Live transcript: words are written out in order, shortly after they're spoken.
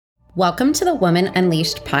Welcome to the Woman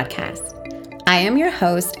Unleashed podcast. I am your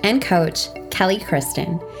host and coach, Kelly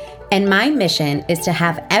Kristen, and my mission is to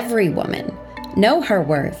have every woman know her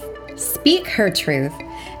worth, speak her truth,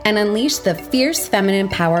 and unleash the fierce feminine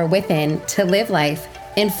power within to live life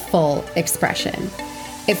in full expression.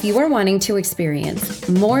 If you are wanting to experience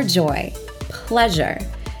more joy, pleasure,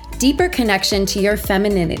 deeper connection to your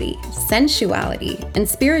femininity, sensuality, and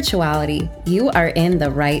spirituality, you are in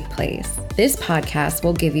the right place. This podcast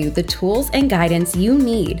will give you the tools and guidance you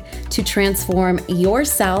need to transform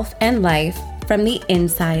yourself and life from the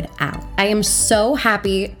inside out. I am so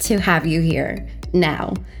happy to have you here.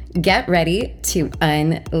 Now, get ready to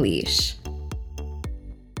unleash.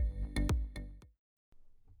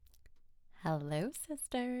 Hello,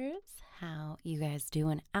 sisters. How you guys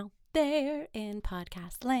doing out there in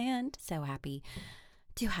podcast land? So happy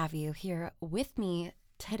to have you here with me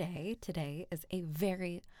today. Today is a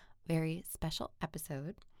very special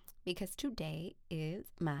episode because today is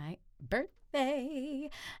my birthday,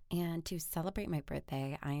 and to celebrate my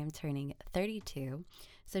birthday, I am turning 32.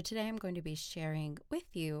 So today I'm going to be sharing with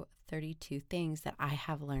you 32 things that I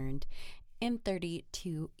have learned in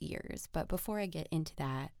 32 years. But before I get into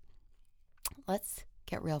that, let's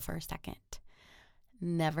get real for a second.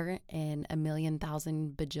 Never in a million,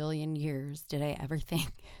 thousand, bajillion years did I ever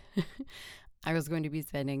think I was going to be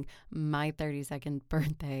spending my 32nd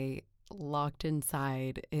birthday locked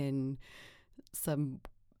inside in some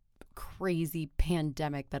crazy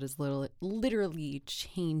pandemic that is literally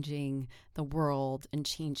changing the world and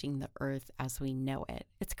changing the earth as we know it.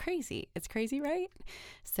 It's crazy. It's crazy, right?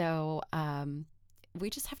 So we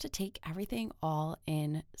just have to take everything all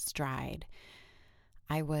in stride.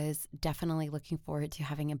 I was definitely looking forward to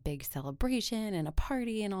having a big celebration and a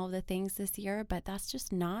party and all the things this year, but that's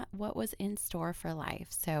just not what was in store for life.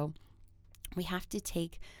 So we have to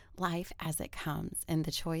take life as it comes, and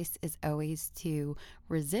the choice is always to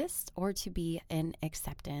resist or to be in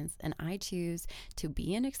acceptance. And I choose to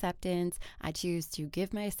be in acceptance. I choose to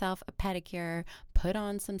give myself a pedicure, put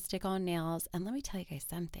on some stick-on nails, and let me tell you guys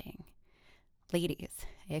something. Ladies,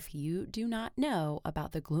 if you do not know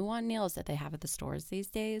about the glue-on nails that they have at the stores these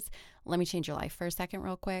days, let me change your life for a second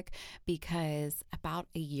real quick, because about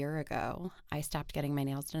a year ago, I stopped getting my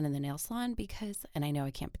nails done in the nail salon because, and I know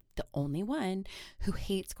I can't be the only one who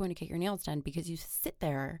hates going to get your nails done because you sit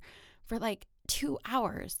there for like 2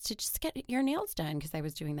 hours to just get your nails done, because I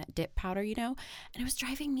was doing that dip powder, and it was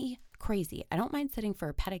driving me crazy. I don't mind sitting for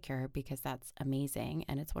a pedicure because that's amazing,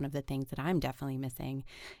 and it's one of the things that I'm definitely missing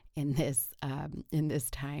in this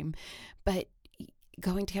time. But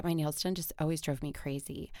going to get my nails done just always drove me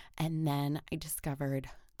crazy. And then I discovered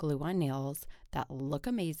glue-on nails that look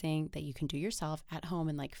amazing, that you can do yourself at home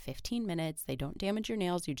in like 15 minutes. They don't damage your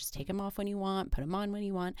nails. You just take them off when you want, put them on when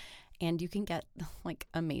you want, and you can get like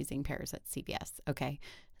amazing pairs at CVS. Okay,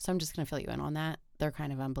 so I'm just going to fill you in on that. They're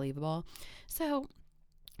kind of unbelievable. So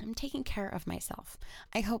I'm taking care of myself.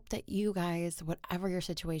 I hope that you guys, whatever your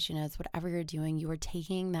situation is, whatever you're doing, you are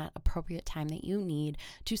taking that appropriate time that you need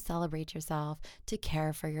to celebrate yourself, to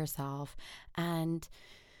care for yourself, and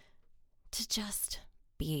to just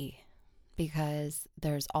be. Because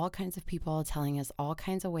there's all kinds of people telling us all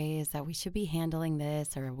kinds of ways that we should be handling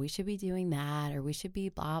this, or we should be doing that, or we should be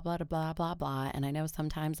blah, blah, blah, blah, blah. And I know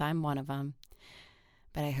sometimes I'm one of them.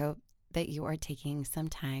 But I hope that you are taking some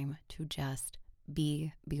time to just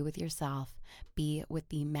be with yourself, be with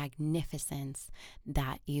the magnificence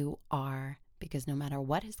that you are, because no matter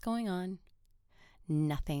what is going on,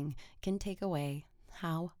 nothing can take away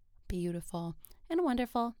how beautiful and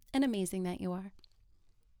wonderful and amazing that you are.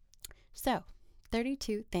 So,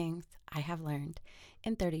 32 things I have learned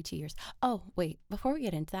in 32 years. Oh, wait, before we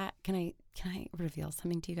get into that, can I reveal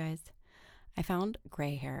something to you guys? I found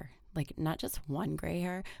gray hair, like not just one gray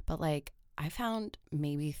hair, but like I found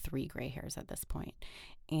maybe 3 gray hairs at this point,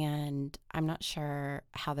 and I'm not sure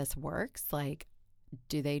how this works. Like,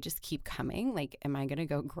 do they just keep coming? Like, am I going to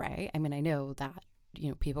go gray? I mean, I know that,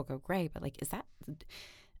 people go gray, but like, is that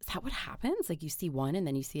what happens? Like, you see one and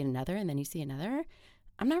then you see another and then you see another.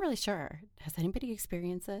 I'm not really sure. Has anybody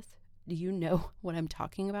experienced this? Do you know what I'm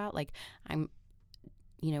talking about? Like, I'm,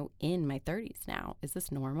 in my 30s now. Is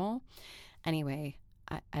this normal? Anyway,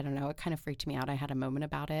 I don't know. It kind of freaked me out. I had a moment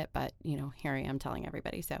about it, but, here I am telling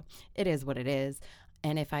everybody. So it is what it is.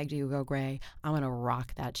 And if I do go gray, I'm going to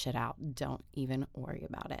rock that shit out. Don't even worry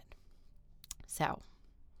about it. So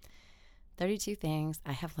 32 things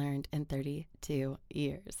I have learned in 32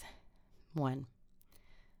 years. 1,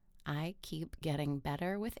 I keep getting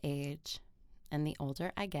better with age, and the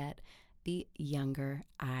older I get, the younger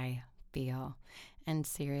I feel. And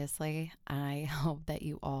seriously, I hope that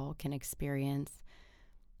you all can experience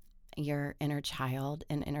your inner child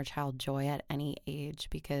and inner child joy at any age,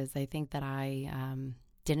 because I think that I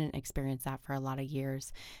didn't experience that for a lot of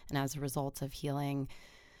years. And as a result of healing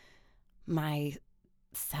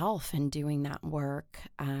myself and doing that work,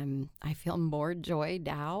 I feel more joy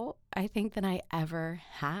now, I think, than I ever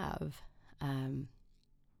have.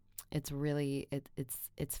 It's really,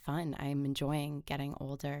 it's fun. I'm enjoying getting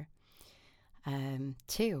older.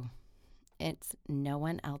 2, it's no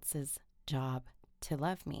one else's job to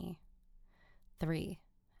love me. 3,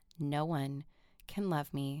 no one can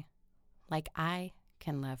love me like I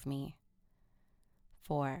can love me.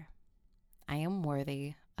 4, I am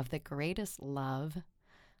worthy of the greatest love,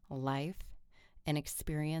 life, and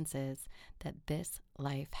experiences that this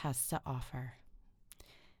life has to offer.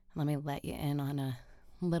 Let me let you in on a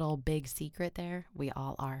little big secret there. We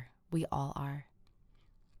all are. We all are.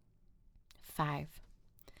 5,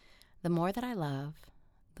 the more that I love,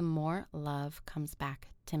 the more love comes back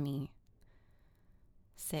to me.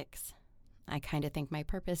 6, I kind of think my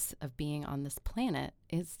purpose of being on this planet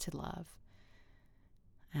is to love.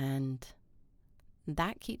 And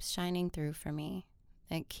that keeps shining through for me.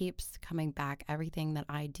 It keeps coming back. Everything that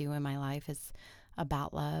I do in my life is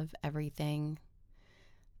about love. Everything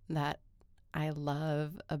that I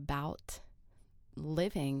love about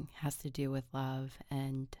living has to do with love.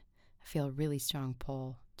 And I feel a really strong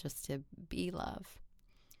pull just to be love.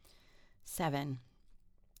 7,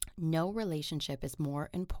 no relationship is more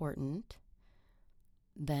important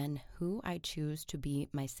than who I choose to be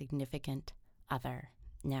my significant other.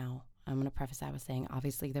 Now, I'm going to preface that with saying,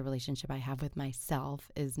 obviously, the relationship I have with myself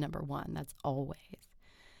is number one. That's always.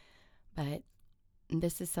 But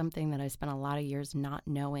this is something that I spent a lot of years not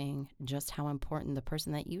knowing just how important the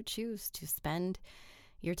person that you choose to spend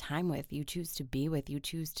your time with, you choose to be with, you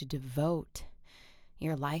choose to devote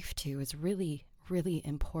your life to is really, really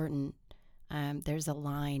important. There's a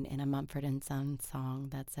line in a Mumford & Sons song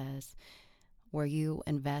that says, where you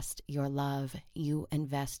invest your love, you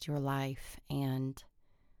invest your life. And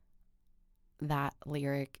that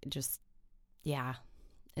lyric just, yeah,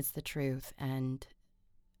 it's the truth. And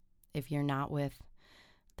if you're not with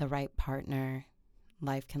the right partner,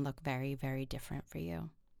 life can look very, very different for you.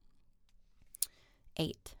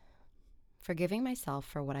 8, forgiving myself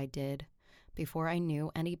for what I did before I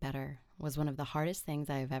knew any better was one of the hardest things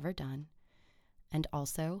I have ever done, and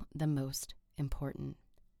also the most important.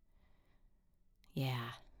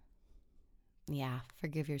 Yeah,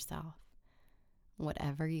 forgive yourself.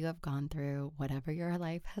 Whatever you have gone through, whatever your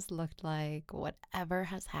life has looked like, whatever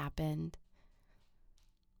has happened,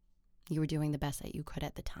 you were doing the best that you could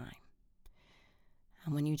at the time.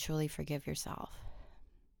 And when you truly forgive yourself,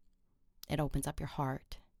 it opens up your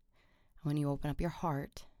heart. And when you open up your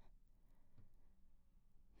heart,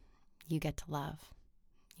 you get to love.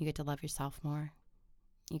 You get to love yourself more.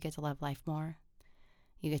 You get to love life more.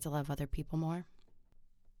 You get to love other people more.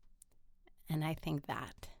 And I think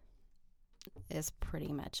that is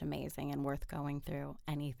pretty much amazing and worth going through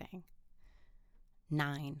anything.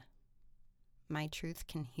 9, my truth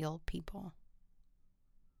can heal people.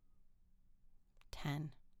 10,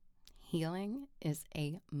 healing is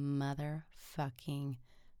a motherfucking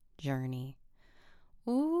journey.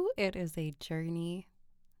 Ooh, it is a journey.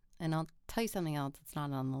 And I'll tell you something else. It's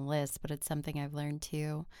not on the list, but it's something I've learned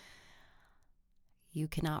too. You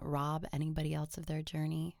cannot rob anybody else of their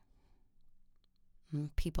journey.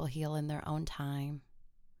 People heal in their own time,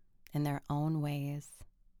 in their own ways.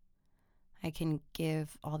 I can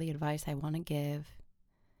give all the advice I want to give,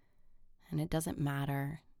 and it doesn't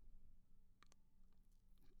matter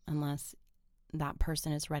unless that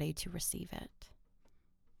person is ready to receive it.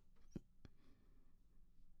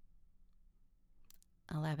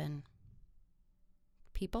 11,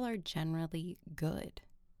 people are generally good.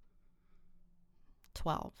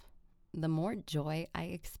 12, the more joy I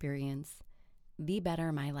experience, the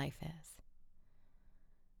better my life is.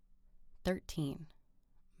 13,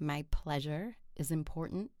 my pleasure is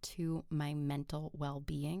important to my mental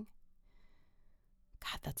well-being.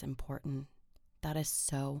 God, that's important. That is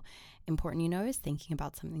so important. You know, I was thinking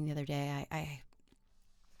about something the other day. I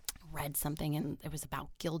read something and it was about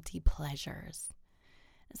guilty pleasures.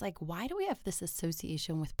 It's like, why do we have this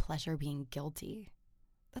association with pleasure being guilty?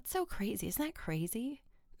 That's so crazy. Isn't that crazy?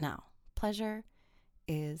 No, pleasure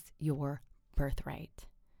is your birthright.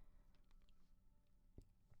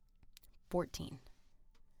 14,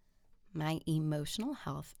 my emotional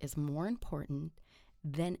health is more important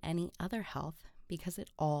than any other health because it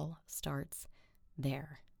all starts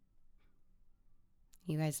there.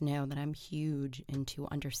 You guys know that I'm huge into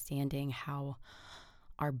understanding how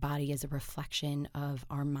our body is a reflection of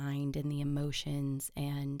our mind and the emotions,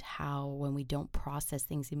 and how when we don't process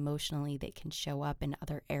things emotionally, they can show up in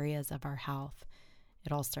other areas of our health.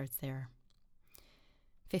 It all starts there.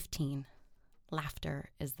 15,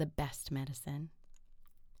 laughter is the best medicine.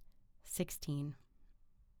 16,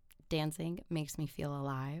 dancing makes me feel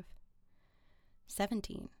alive.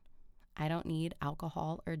 17, I don't need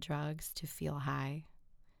alcohol or drugs to feel high.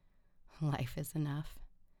 Life is enough.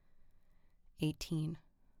 18,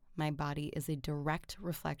 my body is a direct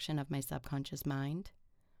reflection of my subconscious mind.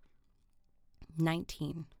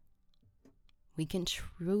 19, we can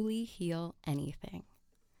truly heal anything.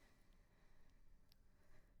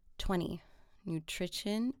 20,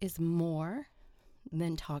 nutrition is more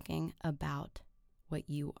than talking about what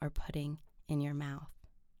you are putting in your mouth.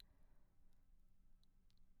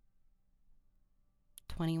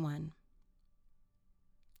 21,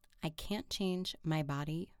 I can't change my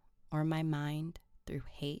body or my mind through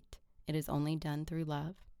hate. It is only done through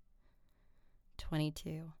love.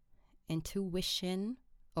 22, intuition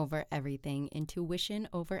over everything. Intuition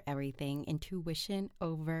over everything. Intuition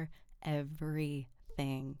over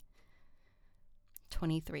everything.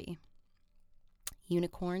 23,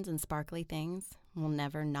 unicorns and sparkly things will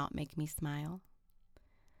never not make me smile.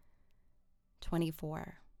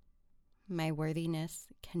 24, my worthiness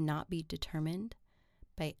cannot be determined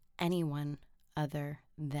by anyone other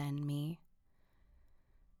than me.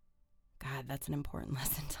 God, that's an important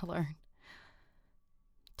lesson to learn.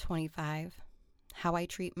 25, how I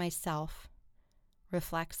treat myself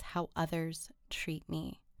reflects how others treat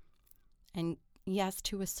me. And yes,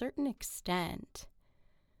 to a certain extent,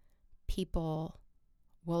 people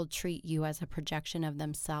will treat you as a projection of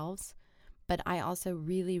themselves, but I also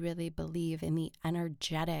really, really believe in the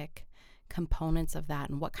energetic components of that,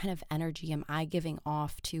 and what kind of energy am I giving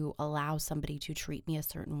off to allow somebody to treat me a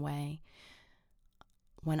certain way.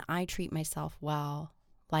 When I treat myself well,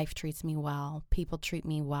 life treats me well, people treat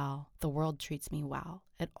me well, the world treats me well.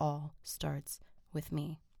 It all starts with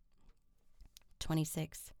me.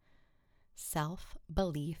 26,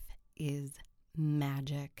 self-belief is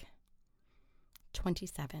magic.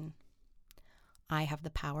 27, I have the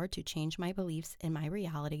power to change my beliefs in my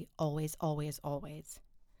reality always, always, always.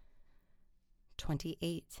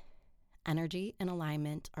 28, energy and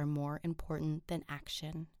alignment are more important than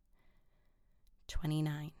action.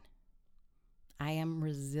 29, I am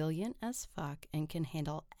resilient as fuck and can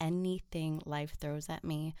handle anything life throws at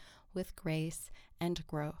me with grace and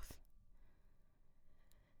growth.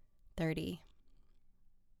 30,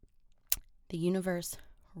 the universe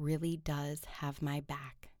really does have my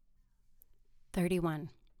back. 31,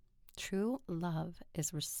 true love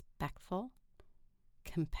is respectful,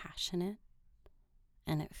 compassionate,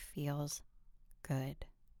 and it feels good.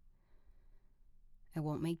 It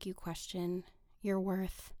won't make you question your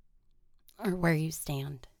worth or where you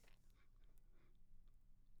stand.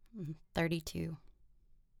 32,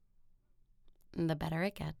 the better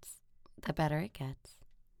it gets, the better it gets,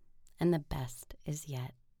 and the best is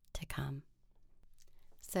yet to come.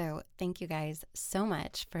 So thank you guys so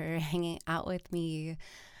much for hanging out with me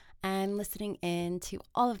and listening in to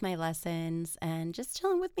all of my lessons and just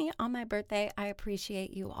chilling with me on my birthday. I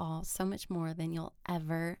appreciate you all so much more than you'll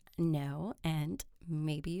ever know. And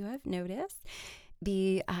maybe you have noticed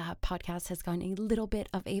the podcast has gone a little bit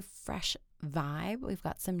of a fresh vibe. We've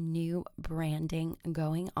got some new branding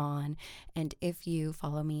going on. And if you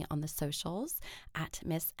follow me on the socials at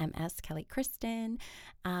Miss MS Kelly Kristen,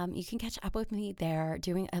 you can catch up with me there,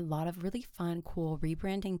 doing a lot of really fun, cool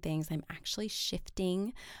rebranding things. I'm actually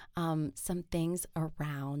shifting some things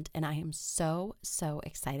around, and I am so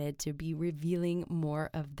excited to be revealing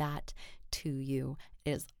more of that to you.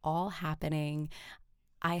 It is all happening.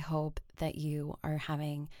 I hope that you are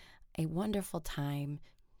having a wonderful time,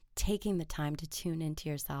 taking the time to tune into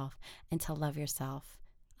yourself and to love yourself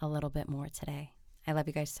a little bit more today. I love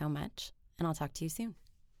you guys so much, and I'll talk to you soon.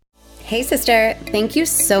 Hey sister, thank you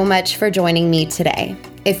so much for joining me today.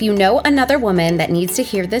 If you know another woman that needs to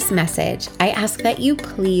hear this message, I ask that you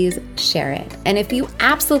please share it. And if you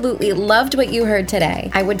absolutely loved what you heard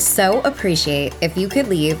today, I would so appreciate if you could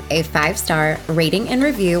leave a 5-star rating and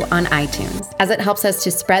review on iTunes, as it helps us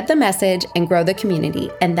to spread the message and grow the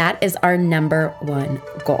community. And that is our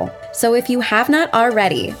 #1 goal. So if you have not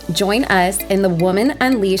already, join us in the Woman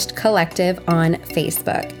Unleashed Collective on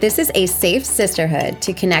Facebook. This is a safe sisterhood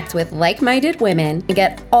to connect with like-minded women and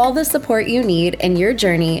get all the support you need in your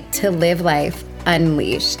journey to live life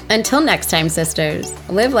unleashed. Until next time, sisters,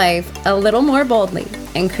 live life a little more boldly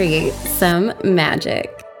and create some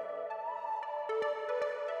magic.